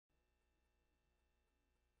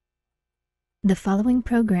The following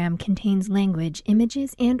program contains language,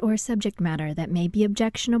 images, and/or subject matter that may be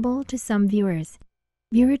objectionable to some viewers.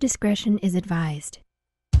 Viewer discretion is advised.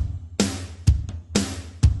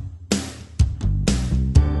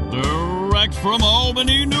 Direct from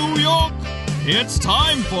Albany, New York, it's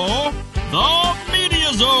time for The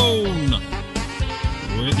Media Zone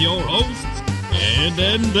with your hosts, Ed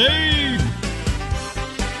and Dave.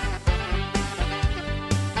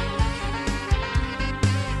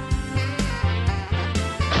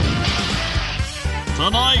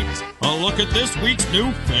 Tonight, a look at this week's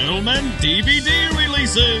new film and DVD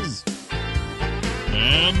releases.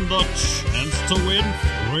 And the chance to win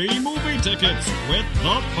free movie tickets with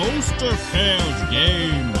the Poster Pairs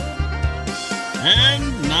game.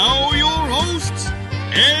 And now your hosts,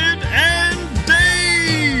 Ed and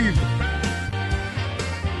Dave.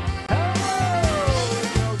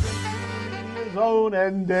 Hello, Zone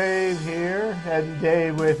and Dave here. Ed and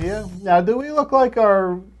Dave with you. Now, do we look like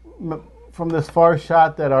from this far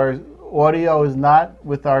shot that our audio is not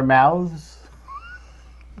with our mouths?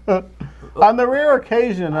 On the rare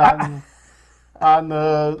occasion on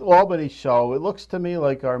the Albany show, it looks to me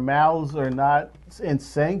like our mouths are not in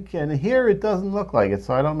sync, and here it doesn't look like it,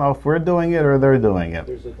 so I don't know if we're doing it or they're doing it.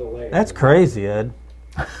 There's a delay. That's crazy, Ed.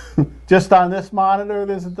 Just on this monitor,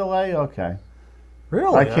 there's a delay? Okay.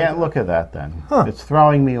 Really? I can't look at that then. Huh. It's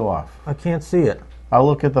throwing me off. I can't see it. I'll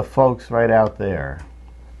look at the folks right out there.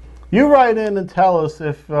 You write in and tell us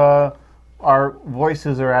if our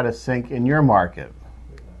voices are out of sync in your market.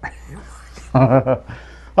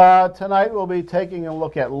 Tonight we'll be taking a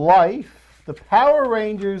look at Life, the Power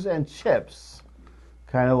Rangers, and Chips.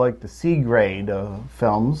 Kind of like the C grade of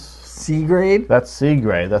films. C grade? That's C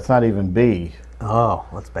grade. That's not even B. Oh,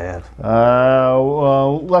 that's bad.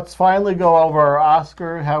 Well, let's finally go over our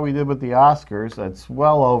Oscar, how we did with the Oscars. That's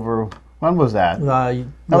well over, when was that? That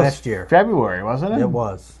Last was year. February, wasn't it? It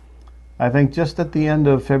was. I think just at the end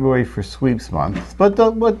of February for Sweeps Month. But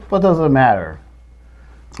what does it matter?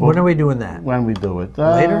 When are we doing that? When we do it.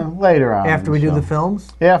 Later? Later on. After we do the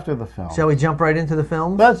films? After the film. Shall we jump right into the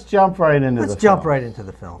films? Let's jump right into Let's the jump films. right into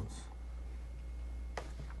the films.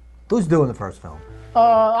 Who's doing the first film?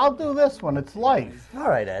 I'll do this one. It's Life. All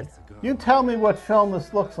right, Ed. You tell me what film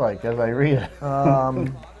this looks like as I read it. Or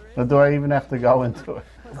do I even have to go into it?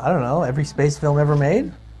 I don't know. Every space film ever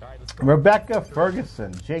made? Rebecca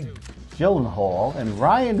Ferguson, Jake Gyllenhaal, and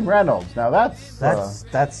Ryan Reynolds. Now that's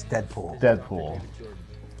Deadpool. Deadpool.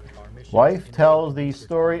 Life tells the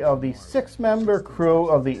story of the six-member crew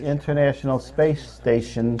of the International Space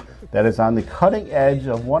Station that is on the cutting edge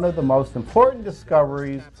of one of the most important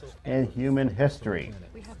discoveries in human history,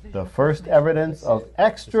 the first evidence of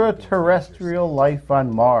extraterrestrial life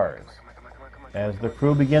on Mars. As the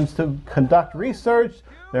crew begins to conduct research,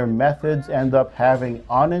 their methods end up having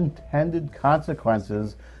unintended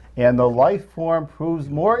consequences, and the life form proves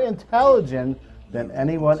more intelligent than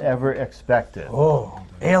anyone ever expected. Oh,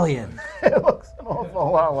 Alien. It looks an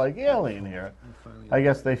awful lot like Alien here. I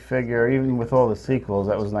guess they figure, even with all the sequels,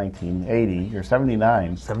 that was 1980 or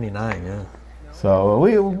 79. 79, yeah. So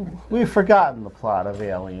we've forgotten the plot of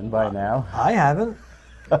Alien by now. I haven't.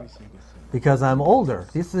 Because I'm older.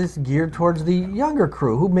 This is geared towards the younger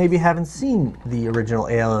crew who maybe haven't seen the original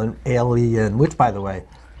Alien, which, by the way,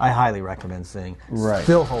 I highly recommend seeing. Right.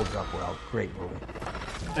 Still holds up well. Great movie.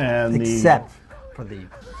 And Except for the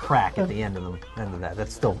crack at the end of that.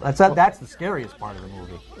 That's the scariest part of the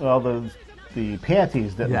movie. well, the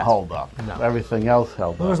panties didn't Yes. hold up. No. Everything else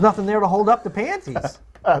held There up. was nothing there to hold up the panties.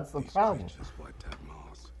 That's the problem.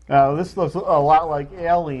 Now, this looks a lot like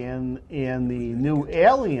Alien in the new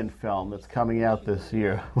Alien film that's coming out this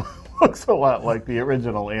year. Looks a lot like the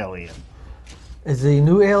original Alien. Is the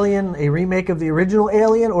new Alien a remake of the original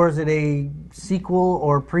Alien, or is it a sequel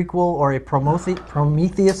or prequel or a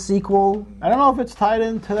Prometheus sequel? I don't know if it's tied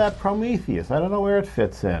into that Prometheus. I don't know where it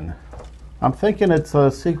fits in. I'm thinking it's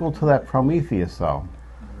a sequel to that Prometheus, though.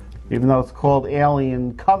 Even though it's called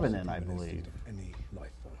Alien Covenant, I believe.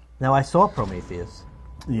 Now, I saw Prometheus.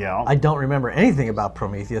 Yeah. I don't remember anything about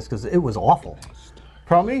Prometheus because it was awful.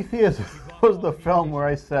 Prometheus was the film where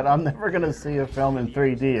I said, I'm never going to see a film in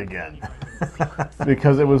 3D again.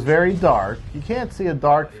 Because it was very dark. You can't see a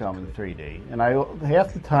dark film in 3D. And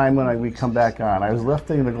half the time when we come back on, I was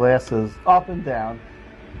lifting the glasses up and down.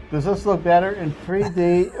 Does this look better in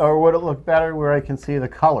 3D, or would it look better where I can see the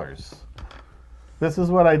colors? This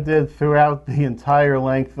is what I did throughout the entire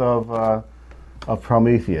length of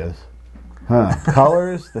Prometheus.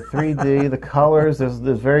 Colors, the 3D, the colors, there's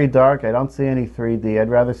very dark. I don't see any 3D. I'd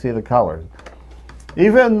rather see the colors.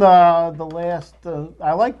 Even the last,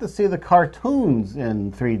 I like to see the cartoons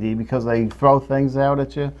in 3D because they throw things out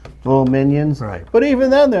at you, little minions. Right. But even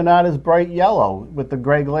then, they're not as bright yellow with the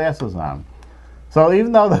gray glasses on. So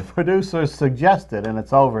even though the producers suggested, and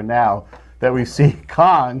it's over now, that we see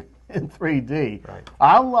Kong in 3D, Right.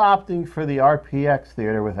 I'm opting for the RPX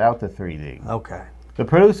theater without the 3D. Okay. The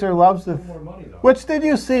producer loves the. Which did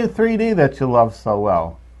you see in 3D that you love so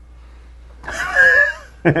well?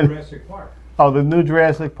 Jurassic Park. Oh, the new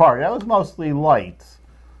Jurassic Park. That was mostly lights,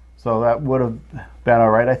 so that would have been all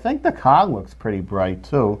right. I think the Kong looks pretty bright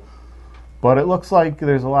too, but it looks like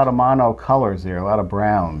there's a lot of mono colors here, a lot of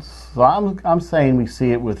browns. So I'm saying we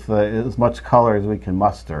see it with as much color as we can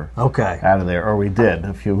muster Okay. out of there, or we did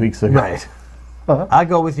a few weeks ago. Right. I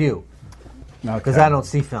go with you because Okay. I don't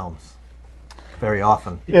see films very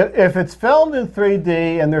often. If it's filmed in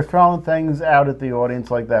 3D and they're throwing things out at the audience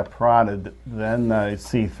like that Piranha, then I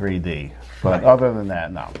see 3D. But Right. other than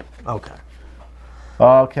that, no. Okay.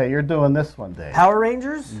 Okay, you're doing this one, Dave. Power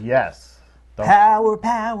Rangers? Yes. Don't-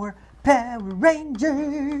 Power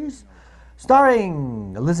Rangers.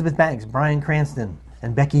 Starring Elizabeth Banks, Bryan Cranston,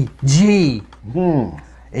 and Becky G.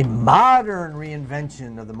 A modern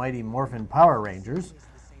reinvention of the Mighty Morphin Power Rangers.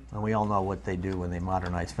 And we all know what they do when they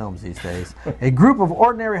modernize films these days. A group of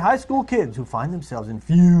ordinary high school kids who find themselves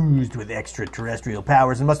infused with extraterrestrial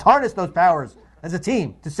powers and must harness those powers as a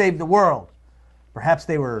team to save the world. Perhaps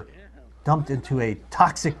they were dumped into a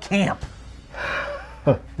toxic camp.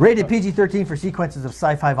 Rated PG-13 for sequences of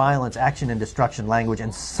sci-fi violence, action and destruction, language,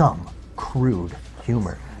 and some crude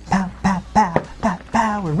humor.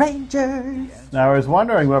 Power Rangers. Now, I was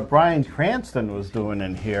wondering what Bryan Cranston was doing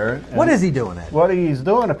in here. and What is he doing it? What he's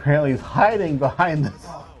doing, apparently, is hiding behind this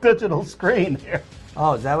digital screen here.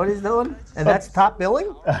 Oh, is that what he's doing? And that's top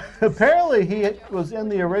billing? Apparently, he was in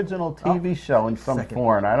the original TV show in some Second.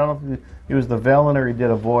 form. I don't know if he was the villain or he did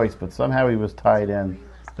a voice, but somehow he was tied in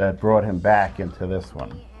that brought him back into this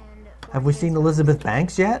one. Have we seen Elizabeth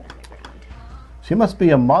Banks yet? She must be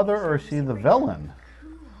a mother, or is she the villain?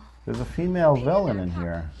 There's a female villain in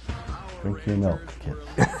here. Drink your milk, kid.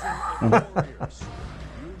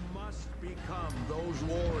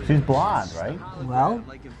 She's blonde, right? Well,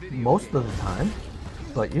 most of the time.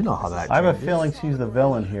 But you know how that I have a changes. feeling she's the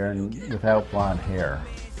villain here and without blonde hair.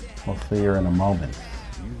 We'll see her in a moment.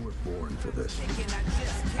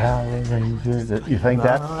 Power Rangers. You think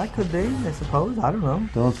that's That could be, I suppose. I don't know.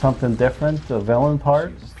 doing something different? The villain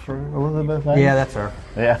part for Elizabeth Banks? Yeah, that's her.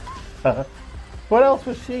 Yeah. What else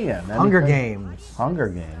was she in? Hunger Anything? Games. Hunger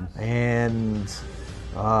Games. And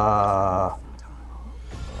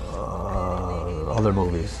other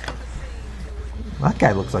movies. That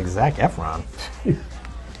guy looks like Zac Efron.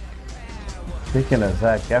 Speaking of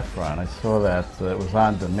Zac Efron, I saw that it was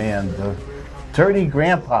on demand. The Dirty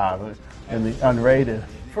Grandpa in the unrated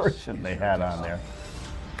version they had on there.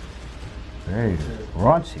 Very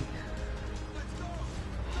raunchy.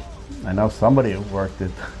 I know somebody at work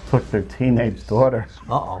that took their teenage daughter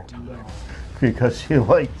Uh-oh. because she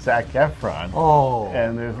liked Zac Efron. Oh.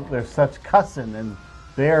 And there's such cussing and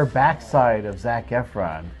bare backside of Zac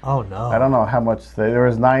Efron. Oh, no. I don't know how much there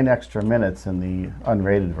was 9 extra minutes in the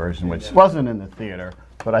unrated version, which wasn't in the theater,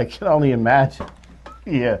 but I can only imagine.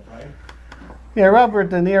 Yeah. Yeah, Robert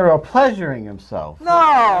De Niro pleasuring himself in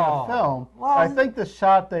No! the film. Well, I think the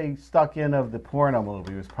shot they stuck in of the porno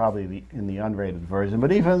movie was probably in the unrated version,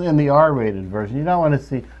 but even in the R-rated version, you don't want to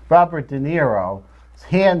see Robert De Niro, his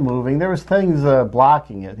hand moving. There was things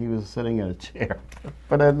blocking it. He was sitting in a chair,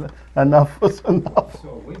 but enough was enough.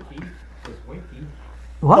 So Winky is Winky.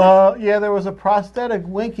 What? Yeah, there was a prosthetic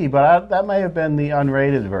Winky, but that may have been the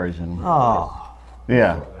unrated version. Oh.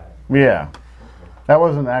 Yeah, yeah. That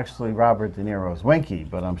wasn't actually Robert De Niro's Winky,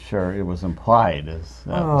 but I'm sure it was implied as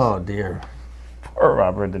Oh, dear. poor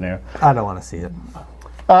Robert De Niro. I don't want to see it.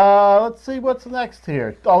 Let's see what's next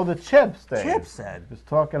here. Oh, the Chips, Dave. Chip said. Was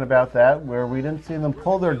talking about that, where we didn't see them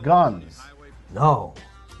pull their guns. No.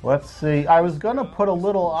 Let's see. I was going to put a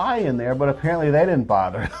little eye in there, but apparently they didn't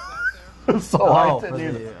bother. So Oh, I for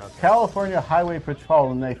didn't the- either. okay. California Highway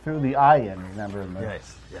Patrol, and they threw the eye in, remember, in the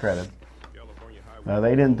Yes, yes. credit.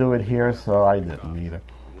 They didn't do it here, so I didn't either.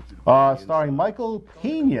 Starring Michael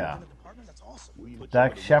Pena,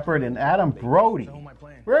 Dak Shepard, and Adam Brody.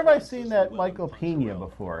 Where have I seen that Michael Pena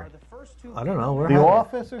before? I don't know. Where The have I-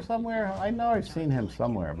 Office or somewhere? I know I've seen him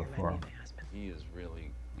somewhere before.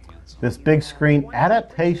 This big screen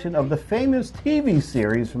adaptation of the famous TV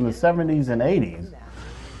series from the 70s and 80s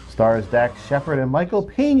stars Dak Shepard and Michael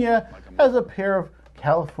Pena as a pair of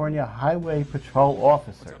California Highway Patrol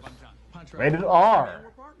officers. Rated R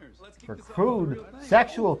for crude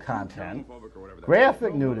sexual content,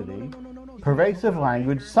 graphic nudity, pervasive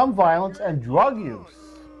language, some violence, and drug use.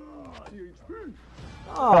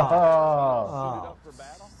 Oh, For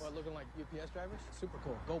battle, looking like UPS drivers, super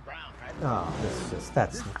cool. Go Brown, right?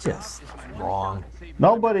 that's just wrong.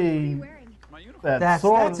 Nobody that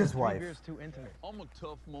saw... That's his wife.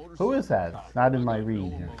 Who is that? Not in my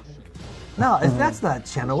read here. No, that's not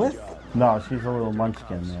Chenoweth. No, she's a little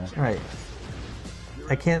munchkin there. Right.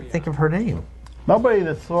 I can't think of her name. Nobody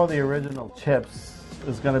that saw the original Chips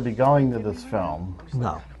is going to be going to this film.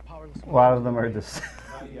 No. A lot of them are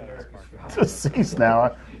deceased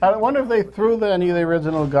now. I wonder if they threw any of the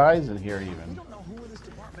original guys in here even.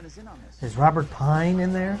 Is Robert Pine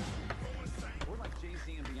in there?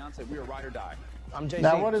 I'm Jay-Z.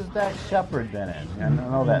 Now, what has Dax Shepard been in? I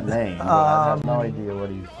don't know that name, but I have no idea what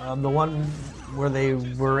he's... The one where they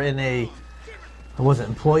were in was it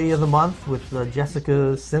Employee of the Month with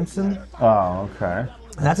Jessica Simpson? Oh, okay.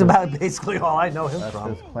 That's about basically all I know him That's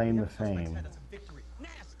from. his claim to fame.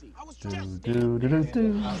 Do.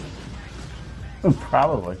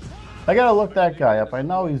 Probably. I gotta look that guy up. I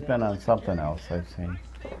know he's been on something else I've seen.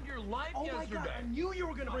 Oh my God, I knew you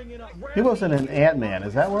were going to bring it up. He wasn't in Ant-Man.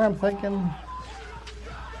 Is that where I'm thinking?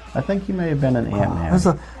 I think he may have been in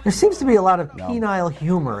Ant-Man. There seems to be a lot of penile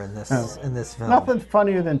humor in this film. Nothing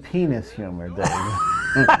funnier than penis humor, Dave.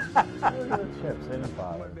 Look at the chips. They didn't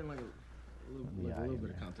bother.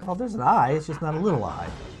 Well, there's an eye. It's just not a little eye.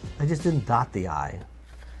 I just didn't dot the eye.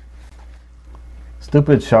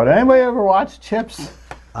 Stupid show. Did anybody ever watch Chips?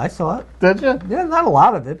 I saw it. Did you? Yeah, not a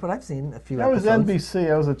lot of it, but I've seen a few That was episodes. NBC.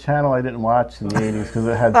 That was a channel I didn't watch in the 80s because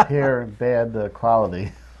it had bad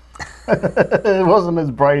quality. It wasn't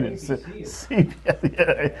as bright as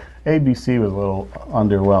CBS. ABC was a little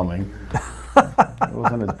underwhelming. It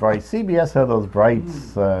wasn't as bright. CBS had those bright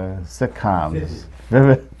sitcoms.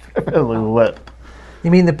 Vividly lit.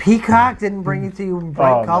 You mean the Peacock didn't bring it to you in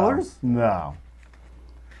bright colors? No.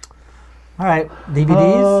 All right,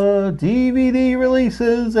 DVDs? DVD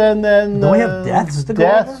releases, and then... Do we have deaths to go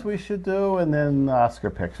over? We should do, and then Oscar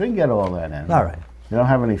picks. We can get all that in. All right. We don't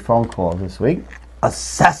have any phone calls this week.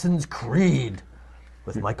 Assassin's Creed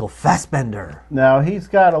with Michael Fassbender. Now, he's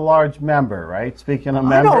got a large member, right? Speaking of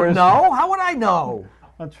members... I don't know. How would I know?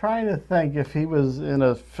 I'm trying to think if he was in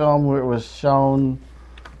a film where it was shown...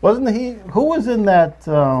 Wasn't he... Who was in that...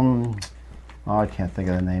 I can't think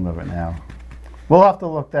of the name of it now. We'll have to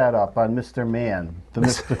look that up on Mr. Man, the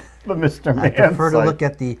Mr. Man I prefer site. to look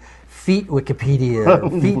at the feet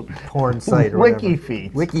Wikipedia, feet porn site, or whatever.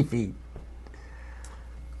 WikiFeet. WikiFeet.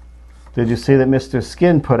 Did you see that Mr.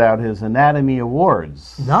 Skin put out his Anatomy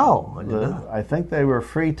Awards? No, I did not. I think they were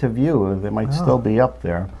free to view. They might still be up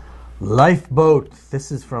there. Lifeboat.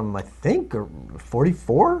 This is from, I think,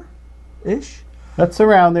 44-ish? That's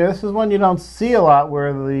around there. This is one you don't see a lot,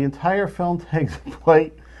 where the entire film takes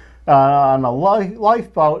place on a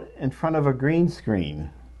lifeboat in front of a green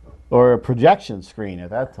screen, or a projection screen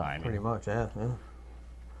at that time. Pretty much, yeah.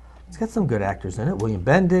 It's got some good actors in it. William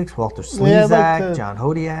Bendix, Walter Yeah, I'd Slezak, like to John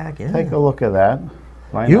Hodiak. Yeah. Take a look at that.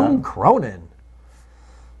 Why Hume not? Cronin.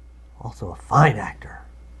 Also a fine actor.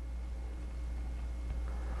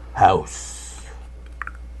 House.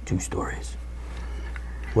 2 stories.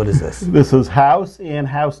 What is this? This is House and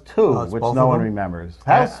House 2, it's which both no of one them? remembers.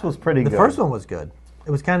 House was pretty good. The first one was good. It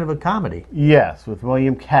was kind of a comedy. Yes, with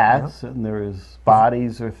William Katz, and there was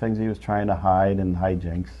bodies or things he was trying to hide and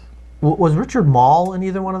hijinks. Was Richard Mall in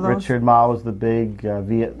either one of those? Richard Mall was the big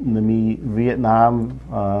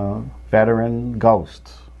Vietnam veteran ghost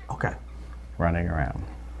Okay. running around.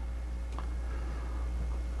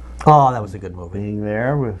 Oh, that was a good movie. Being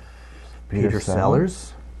there with Peter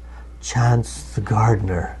Sellers. Chance the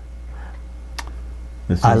Gardener.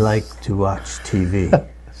 This I is- like to watch TV.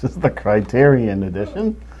 This is the Criterion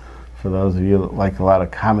edition. For those of you that like a lot of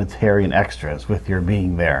commentary and extras with your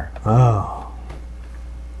being there. Oh.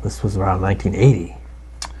 This was around 1980.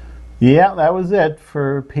 Yeah, that was it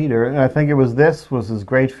for Peter. And I think it was his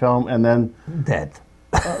great film, and then Dead.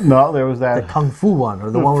 no, there was The that. Kung Fu one, or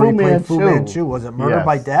the The one where he Fu played Fu Manchu. Manchu. Was it Murder Yes.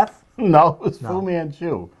 by Death? No, it was Fu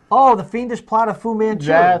Manchu. Oh, the fiendish plot of Fu Manchu.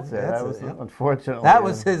 That's it. That was yep. unfortunately. That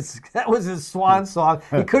was his swan song.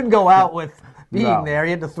 He couldn't go out with being No. there.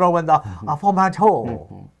 He had to throw in the Fu Manchu.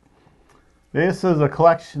 This is a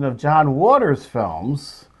collection of John Waters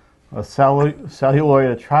films, a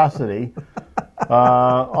celluloid atrocity.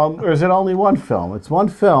 Or is it only one film? It's one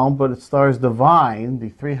film, but it stars Divine, the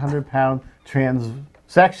 300-pound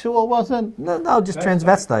transsexual, wasn't? No, just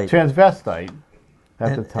transvestite. Transvestite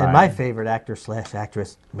at the time. And my favorite actor /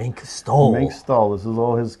 actress, Mink Stoll. Mink Stoll. This is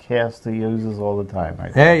all his cast he uses all the time.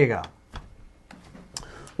 Right? There you go.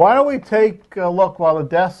 Why don't we take a look while the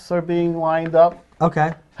deaths are being lined up?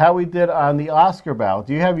 Okay. how we did on the Oscar ballot.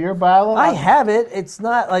 Do you have your ballot? I have it. It's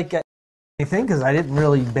not like anything because I didn't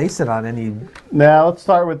really base it on any. Now, let's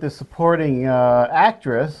start with the supporting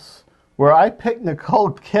actress, where I picked Nicole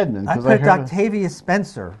Kidman. I picked Octavia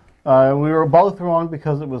Spencer. We were both wrong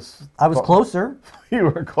because it was... I was closer. You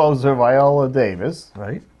were closer, Viola Davis.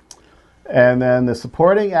 Right. And then the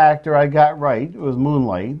supporting actor I got right. It was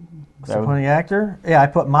Moonlight. Supporting actor? Yeah, I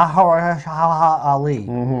put Mahershala Ali.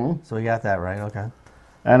 Mm-hmm. So we got that right, okay.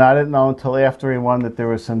 And I didn't know until after he won that there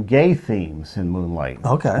were some gay themes in Moonlight.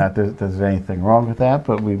 Okay. Not that there's anything wrong with that,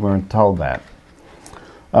 but we weren't told that.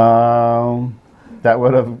 That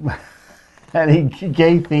would have... Any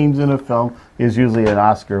gay themes in a film is usually an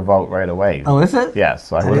Oscar vote right away. Oh, is it?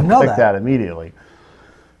 Yes, I would have picked that immediately.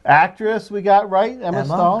 Actress, we got right, Emma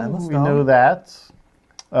Stone. We knew that.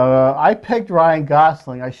 I picked Ryan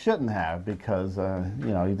Gosling. I shouldn't have because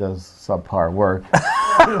he does subpar work.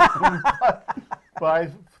 but I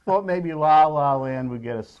thought maybe La La Land would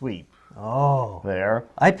get a sweep. Oh, there.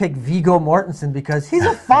 I picked Viggo Mortensen because he's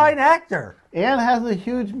a fine actor and has a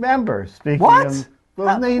huge member. Speaking what? Of,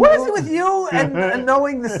 what is it with you and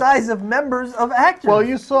knowing the size of members of actors? Well,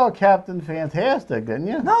 you saw Captain Fantastic, didn't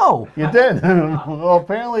you? No. You did? Well,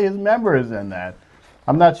 apparently his member is in that.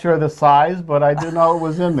 I'm not sure the size, but I do know it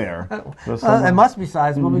was in there. It must be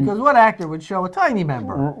sizable because what actor would show a tiny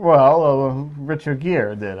member? Well, Richard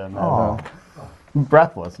Gere did in that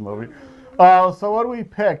Breathless movie. So what do we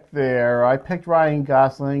pick there? I picked Ryan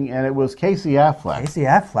Gosling, and it was Casey Affleck. Casey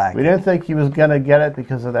Affleck. We didn't think he was going to get it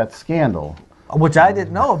because of that scandal. Which I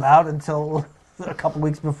didn't know about until a couple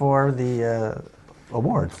weeks before the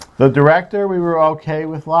awards. The director, we were okay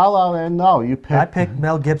with. La La Land, no. You picked... I picked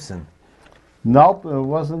Mel Gibson. Nope, it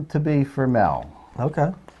wasn't to be for Mel.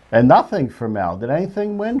 Okay. And nothing for Mel. Did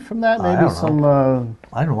anything win from that? Maybe some...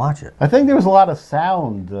 I didn't watch it. I think there was a lot of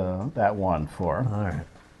sound that won for. All right.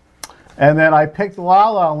 And then I picked La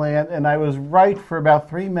La Land, and I was right for about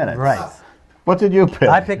 3 minutes. Right. What did you pick?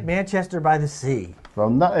 I picked Manchester by the Sea.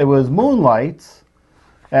 It was Moonlight,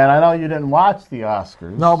 and I know you didn't watch the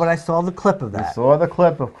Oscars. No, but I saw the clip of that. You saw the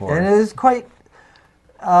clip, of course. And it is quite...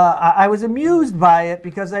 I was amused by it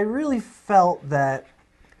because I really felt that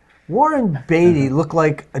Warren Beatty looked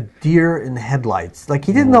like a deer in headlights. Like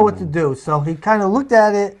he didn't know what to do, so he kind of looked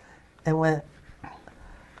at it and went,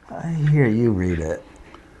 I hear you read it.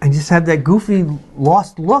 And just had that goofy,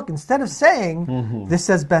 lost look instead of saying, this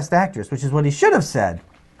says Best Actress, which is what he should have said.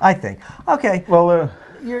 I think. Okay. Well,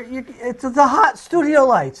 it's the hot studio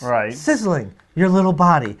lights, right, sizzling. Your little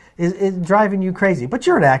body is driving you crazy. But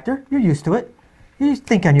you're an actor. You're used to it. You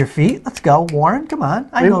think on your feet. Let's go, Warren. Come on.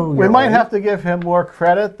 I know we might have to give him more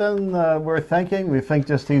credit than we're thinking. We think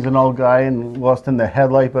just he's an old guy and lost in the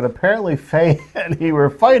headlight, but apparently Faye and he were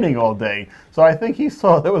fighting all day. So I think he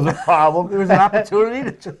saw there was a problem. There was an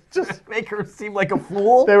opportunity to just make her seem like a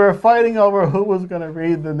fool. They were fighting over who was going to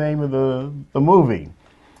read the name of the movie.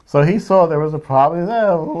 So he saw there was a problem.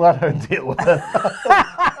 We'll let her deal with it.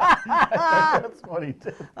 That's what he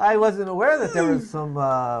did. I wasn't aware that there was some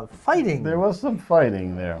fighting. There was some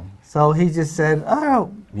fighting there. So he just said,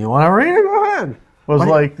 oh, you want to read it? Go ahead. It was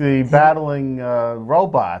like the battling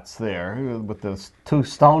robots there with the two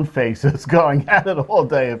stone faces going at it all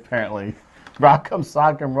day, apparently. Rock'em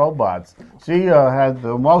Sock'em Robots. She had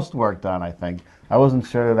the most work done, I think. I wasn't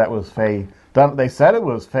sure that was Faye. They said it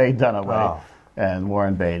was Faye Dunaway and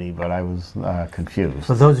Warren Beatty, but I was confused.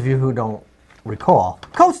 For those of you who don't recall,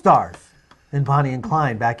 co-stars in Bonnie and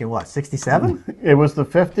Clyde back in what, 67? It was the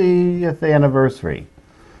 50th anniversary.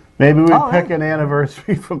 Maybe we pick an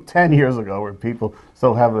anniversary from 10 years ago where people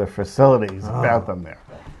still have their facilities about them there.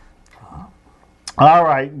 All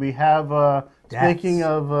right, we have, speaking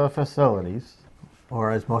of facilities.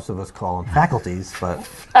 Or as most of us call them, faculties, but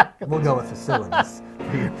we'll go with facilities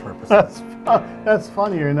for your purposes. That's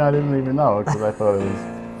funnier, and I didn't even know it because I thought it was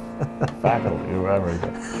faculty or whatever.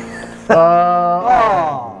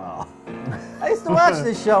 I used to watch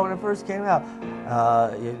this show when it first came out.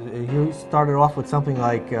 You started off with something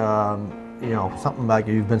like, something like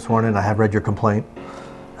you've been sworn in, I have read your complaint,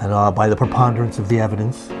 and by the preponderance of the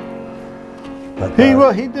evidence.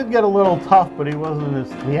 But, he did get a little tough, but he wasn't as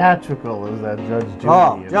theatrical as that Judge Judy.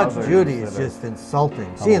 Oh, Judge Judy is just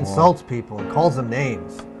insulting. She insults people and calls them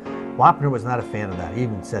names. Wapner was not a fan of that. He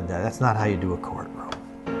even said that. That's not how you do a courtroom.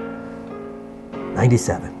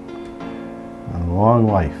 97. A long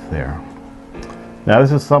life there. Now,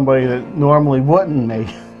 this is somebody that normally wouldn't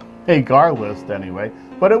make our list anyway,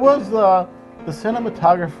 but it was the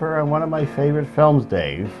cinematographer on one of my favorite films,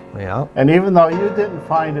 Dave. Yeah. And even though you didn't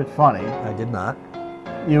find it funny, I did not.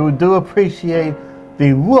 You do appreciate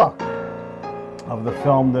the look of the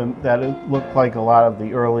film that it looked like a lot of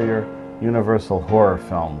the earlier Universal horror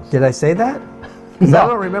films. Did I say that? 'Cause I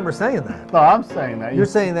don't remember saying that. No, I'm saying that. You're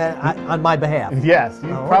saying that on my behalf. Yes, you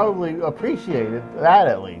probably appreciated that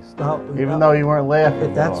at least, even though you weren't laughing.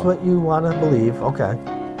 If that's what you want to believe, okay.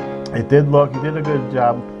 It did look. He did a good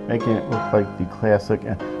job making it look like the classic.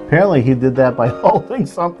 And apparently, he did that by holding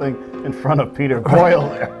something in front of Peter Boyle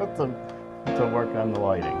there to work on the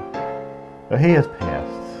lighting. But he has passed.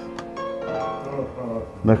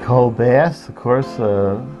 Nicole Bass, of course,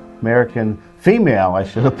 American female. I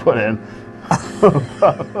should have put in.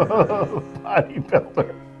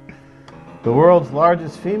 Bodybuilder. The world's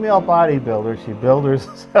largest female bodybuilder. She billed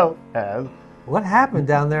herself as. What happened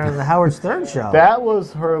down there on the Howard Stern show? That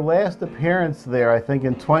was her last appearance there, I think,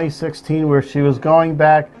 in 2016, where she was going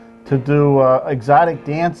back to do exotic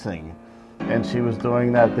dancing. And she was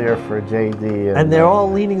doing that there for JD. And they're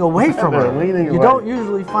all leaning away from her. Leaning you away. Don't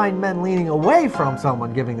usually find men leaning away from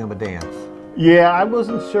someone giving them a dance. Yeah, I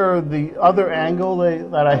wasn't sure. The other angle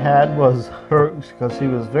that I had was her, because she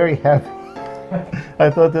was very heavy. I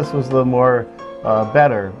thought this was the more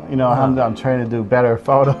better. You know, I'm trying to do better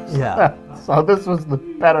photos. Yeah. So this was the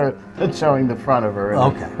better than showing the front of her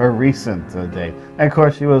in her recent day. And of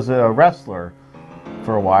course, she was a wrestler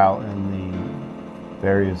for a while in the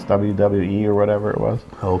various WWE or whatever it was.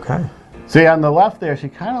 Okay. See, on the left there, she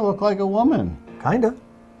kind of looked like a woman. Kind of.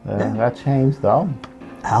 That changed, though.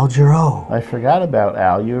 Al Jarreau. I forgot about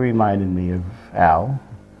Al. You reminded me of Al,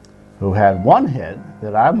 who had one hit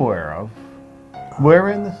that I'm aware of. We're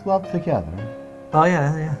in this love together. Oh,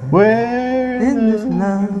 yeah. We're in this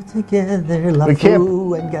love together,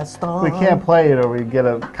 LaFou and Gaston. We can't play it or we get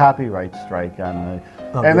a copyright strike on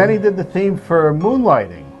the... and then he did the theme for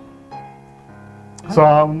Moonlighting.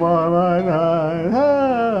 Someone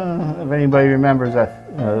if anybody remembers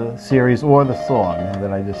that series or the song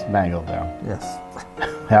that I just mangled there. Yes.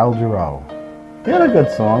 Al Jarreau. He had a good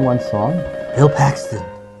song, one song. Bill Paxton.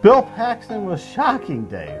 Bill Paxton was shocking,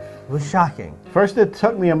 Dave. It was shocking. First, it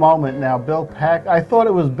took me a moment. Now, I thought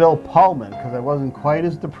it was Bill Pullman because I wasn't quite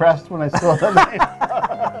as depressed when I saw the name.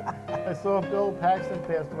 I saw Bill Paxton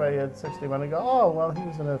passed away at 61. I go, oh, well, he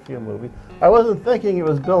was in a few movies. I wasn't thinking it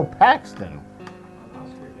was Bill Paxton.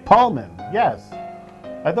 Pullman, yes.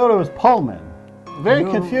 I thought it was Pullman. Very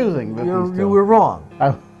confusing. You were wrong. I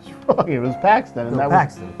was wrong. It was Paxton, and that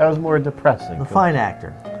was more depressing. A fine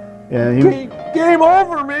actor. Yeah, Game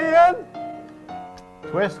over, man.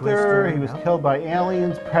 Twister. He was killed by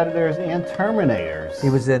aliens, predators, and Terminators. He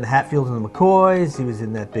was in Hatfield and the McCoys. He was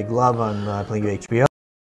in that Big Love on, I believe, HBO.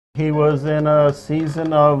 He was in a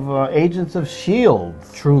season of Agents of S.H.I.E.L.D.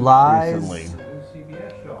 True Lies. Recently.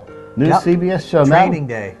 New CBS show. Training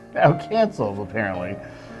Day. Now canceled, apparently.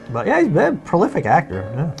 But yeah, he's been a prolific actor.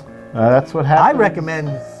 Yeah. That's what happened. I recommend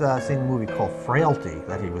seeing a movie called Frailty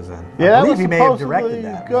that he was in. Yeah, I believe he may have directed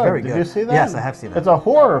that. Good. Very good. Did you see that? Yes, I have seen that. It's a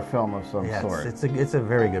horror film of some sort. It's a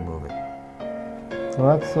very good movie.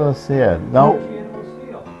 Well, let's see it. No.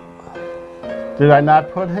 Did I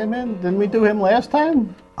not put him in? Didn't we do him last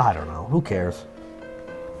time? I don't know. Who cares?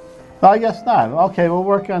 I guess not. Okay, we'll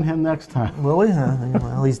work on him next time. Will we?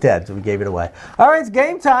 Well, he's dead, so we gave it away. All right, it's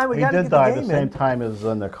game time. We got to get the game in. He did die the same time as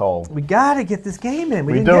Nicole. We got to get this game in.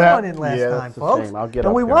 We didn't get one in last time, folks. I'll get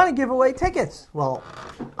and we want to give away tickets. Well,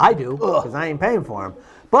 I do, because I ain't paying for them.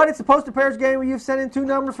 But it's a poster pairs game where you've sent in 2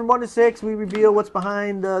 numbers from 1 to 6. We reveal what's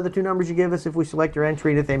behind the 2 numbers you give us. If we select your entry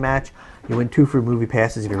and if they match, you win 2 free movie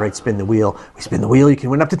passes. If you write spin the wheel, we spin the wheel, you can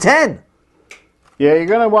win up to 10. Yeah, you're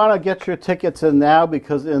going to want to get your tickets in now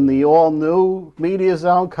because in the all-new Media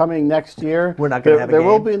Zone coming next year, we're not going to have a there game.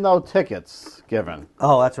 will be no tickets given.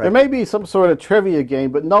 Oh, that's right. There may be some sort of trivia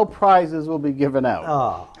game, but no prizes will be given out.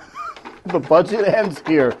 Oh. The budget ends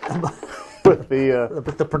here. With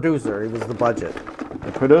the producer, he was the budget.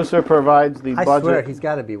 The producer provides the budget. I swear, he's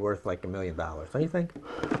got to be worth like $1 million, don't you think?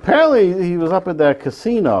 Apparently, he was up at that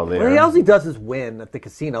casino there. Well, all he does is win at the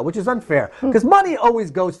casino, which is unfair, because money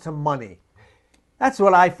always goes to money. That's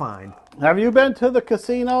what I find. Have you been to the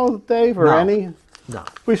casino, Dave, or any? No.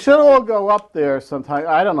 We should all go up there sometime.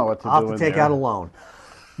 I don't know what to do. I'll have to take out a loan.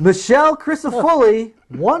 Michelle Crisafulli,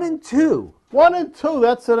 1 and 2. 1 and 2,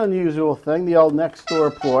 that's an unusual thing, the old next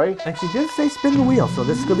door ploy. And she did say spin the wheel, so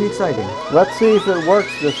this is going to be exciting. Let's see if it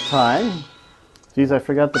works this time. Geez, I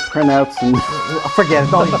forgot the printouts and... Forget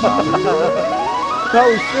it, don't even bother. No,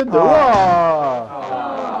 we should do. Oh.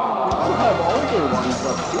 We do have older ones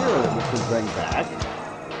up here that we can bring back.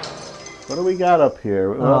 What do we got up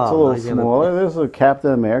here? Well, it's a little smaller. There's a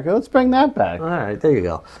Captain America. Let's bring that back. All right, there you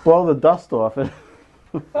go. Blow the dust off it.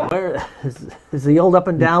 Where is the old up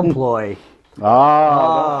and down ploy?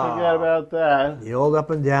 Don't forget about that. The old up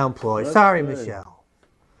and down ploy. Sorry, Michelle.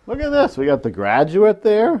 Look at this. We got The Graduate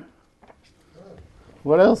there.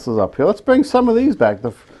 What else is up here? Let's bring some of these back.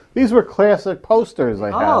 These were classic posters I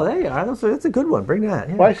have. Oh, there you are. That's a good one. Bring that.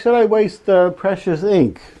 Yeah. Why should I waste precious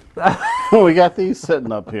ink? We got these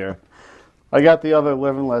sitting up here. I got the other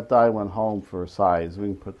Live and Let Die one home for size. We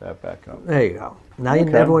can put that back up. There you go. Now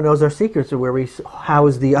everyone knows our secrets of where we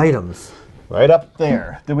house the items. Right up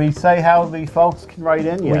there. Did we say how the folks can write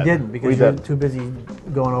in yet? We didn't because you're too busy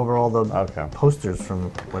going over all the posters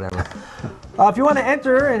from whatever. If you want to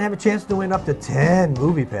enter and have a chance to win up to 10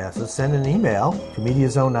 movie passes, send an email to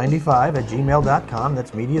mediazone95@gmail.com.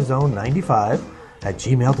 That's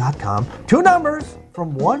mediazone95@gmail.com. 2 numbers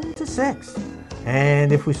from 1 to 6.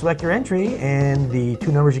 And if we select your entry and the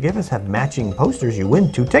 2 numbers you give us have matching posters, you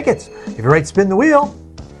win 2 tickets. If you write spin the wheel,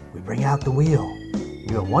 we bring out the wheel.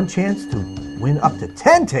 You have 1 chance to win up to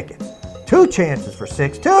 10 tickets. 2 chances for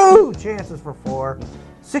 6, 2 chances for 4,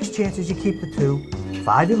 6 chances you keep the 2,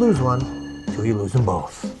 5 you lose 1, 2 you lose them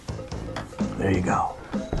both. There you go.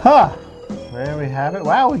 There we have it.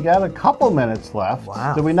 Wow, we got a couple minutes left.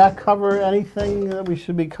 Wow. Did we not cover anything that we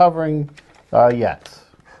should be covering yet?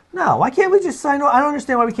 No, why can't we just sign off? I don't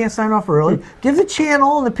understand why we can't sign off early. Give the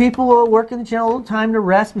channel and the people who are working the channel a little time to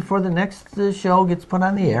rest before the next show gets put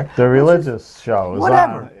on the air. The religious show is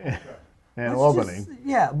whatever. on in Albany.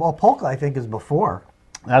 Well, Polka, I think, is before.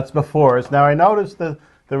 That's before us. Now, I noticed the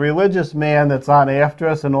religious man that's on after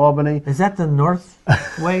us in Albany. Is that the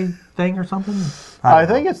Northway thing or something? I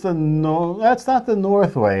think it's that's not the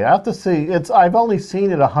Northway. I have to see. I've only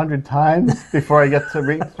seen it 100 times before I get to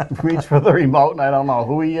reach for the remote, and I don't know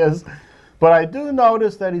who he is. But I do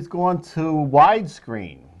notice that he's gone to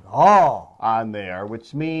widescreen on there,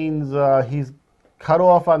 which means he's cut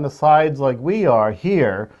off on the sides like we are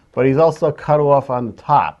here, but he's also cut off on the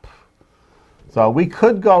top. So we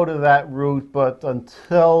could go to that route, but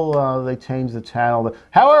until they change the channel.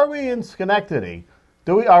 How are we in Schenectady?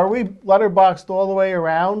 Are we letterboxed all the way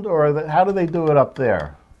around, or how do they do it up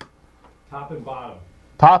there? Top and bottom.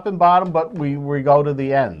 Top and bottom, but we go to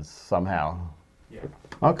the ends somehow. Yeah.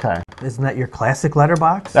 Okay. Isn't that your classic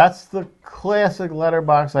letterbox? That's the classic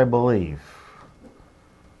letterbox, I believe.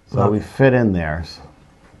 So we fit in there.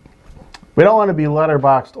 We don't want to be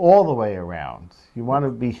letterboxed all the way around. You want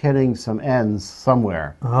to be hitting some ends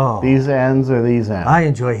somewhere. These ends or these ends. I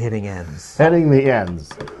enjoy hitting ends. Hitting the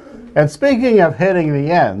ends. And speaking of hitting the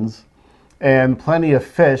ends and Plenty of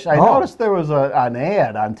Fish, I noticed there was an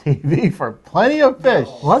ad on TV for Plenty of Fish.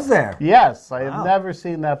 Was there? Yes, I have never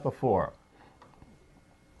seen that before.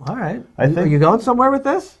 All right. Are you going somewhere with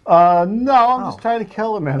this? No, I'm just trying to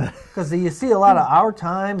kill a minute. Because you see a lot of Our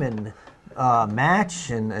Time and Match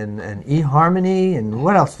and eHarmony, and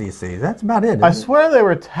what else do you see? That's about it. I swear they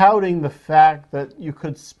were touting the fact that you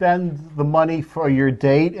could spend the money for your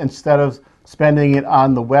date instead of spending it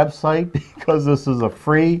on the website because this is a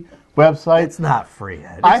free website. It's not free,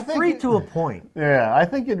 Ed. It's free to a point. Yeah, I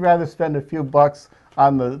think you'd rather spend a few bucks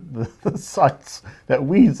on the sites that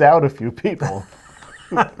weeds out a few people.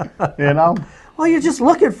 You know? Well, you're just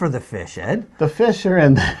looking for the fish, Ed. The fish are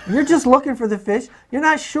in there. You're just looking for the fish. You're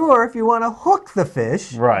not sure if you want to hook the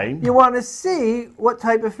fish. Right. You want to see what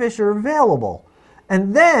type of fish are available.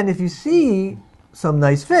 And then if you see some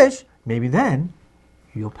nice fish, maybe then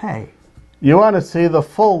you'll pay. You want to see the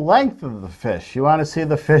full length of the fish. You want to see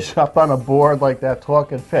the fish up on a board like that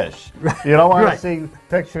talking fish. You don't want to see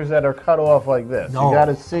pictures that are cut off like this. No. You got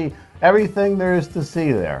to see everything there is to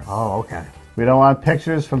see there. Oh, okay. We don't want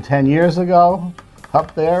pictures from 10 years ago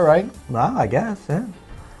up there, right? Well, I guess, yeah.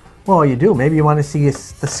 Well, you do. Maybe you want to see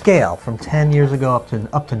the scale from 10 years ago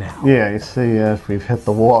up to now. Yeah, you see if we've hit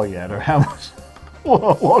the wall yet or how much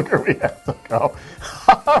longer we have to go.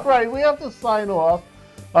 All right, we have to sign off.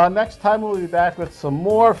 Next time we'll be back with some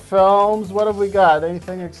more films. What have we got?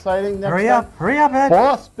 Anything exciting next time? Hurry up, Ed.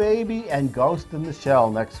 Boss Baby and Ghost in the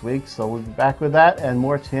Shell next week. So we'll be back with that and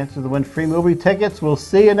more chances to win free movie tickets. We'll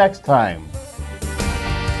see you next time.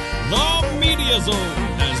 The Media Zone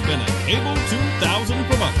has been a Cable 2000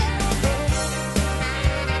 production.